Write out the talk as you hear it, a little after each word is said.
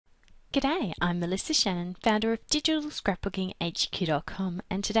G'day, I'm Melissa Shannon, founder of digitalscrapbookinghq.com,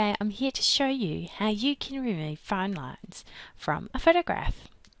 and today I'm here to show you how you can remove fine lines from a photograph.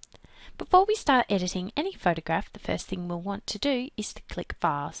 Before we start editing any photograph, the first thing we'll want to do is to click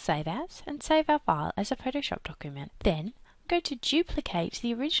File, Save As, and save our file as a Photoshop document. Then go to duplicate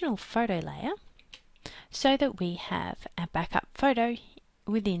the original photo layer so that we have a backup photo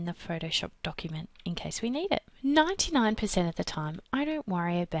within the Photoshop document in case we need it. 99% of the time, I don't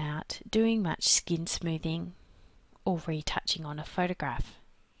worry about doing much skin smoothing or retouching on a photograph.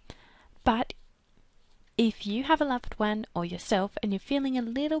 But if you have a loved one or yourself and you're feeling a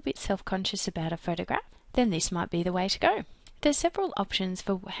little bit self-conscious about a photograph, then this might be the way to go. There's several options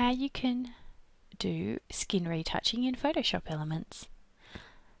for how you can do skin retouching in Photoshop Elements.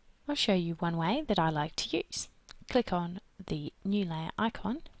 I'll show you one way that I like to use. Click on the new layer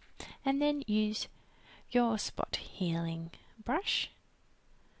icon and then use your spot healing brush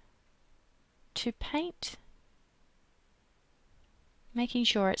to paint, making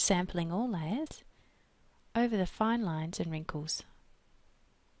sure it's sampling all layers over the fine lines and wrinkles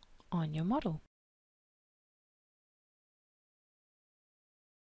on your model.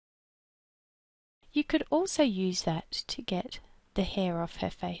 You could also use that to get the hair off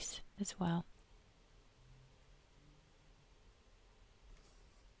her face as well.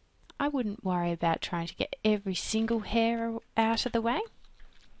 I wouldn't worry about trying to get every single hair out of the way,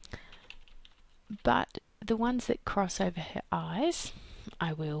 but the ones that cross over her eyes,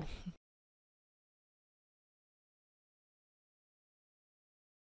 I will.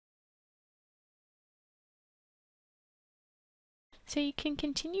 So you can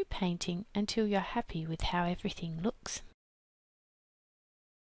continue painting until you're happy with how everything looks.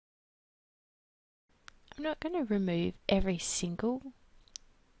 I'm not going to remove every single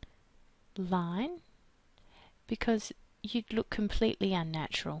line because you'd look completely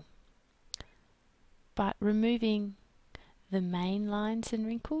unnatural, but removing the main lines and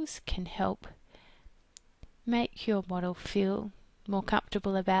wrinkles can help make your model feel more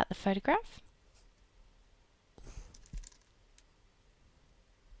comfortable about the photograph,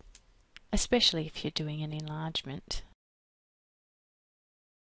 especially if you're doing an enlargement.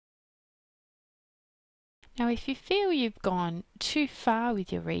 Now, if you feel you've gone too far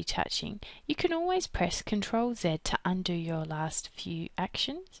with your retouching, you can always press Ctrl+Z to undo your last few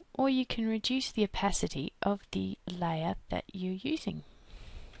actions, or you can reduce the opacity of the layer that you're using.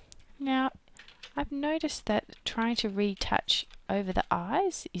 Now, I've noticed that trying to retouch over the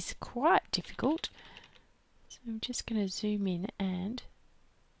eyes is quite difficult, so I'm just going to zoom in and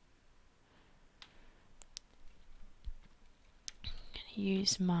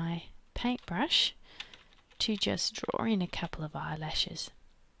use my paintbrush to just draw in a couple of eyelashes.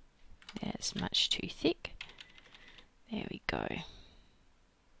 That's much too thick. There we go.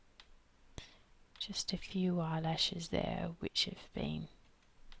 Just a few eyelashes there which have been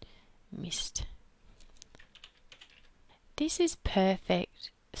missed. This is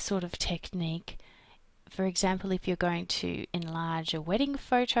perfect sort of technique. For example, if you're going to enlarge a wedding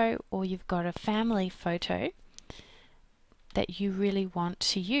photo or you've got a family photo that you really want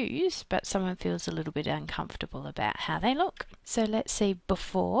to use, but someone feels a little bit uncomfortable about how they look. So let's see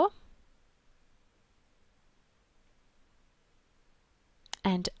before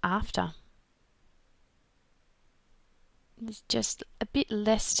and after. There's just a bit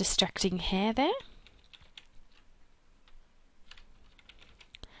less distracting hair there,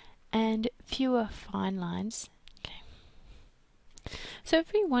 and fewer fine lines. Okay. So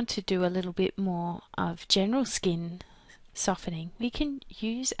if we want to do a little bit more of general skin softening, we can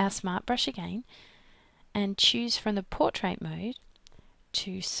use our smart brush again and choose from the portrait mode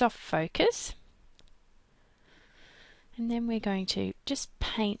to soft focus, and then we're going to just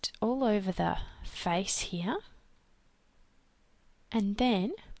paint all over the face here, and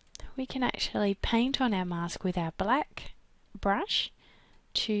then we can actually paint on our mask with our black brush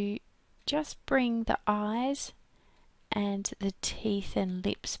to just bring the eyes and the teeth and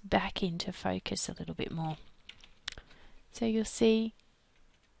lips back into focus a little bit more. So you'll see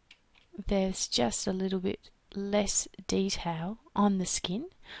there's just a little bit less detail on the skin,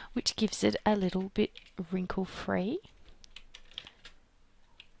 which gives it a little bit wrinkle-free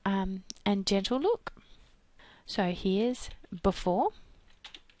and gentle look. So here's before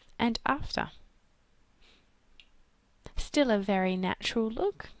and after. Still a very natural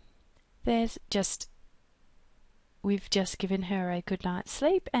look. We've just given her a good night's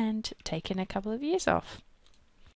sleep and taken a couple of years off.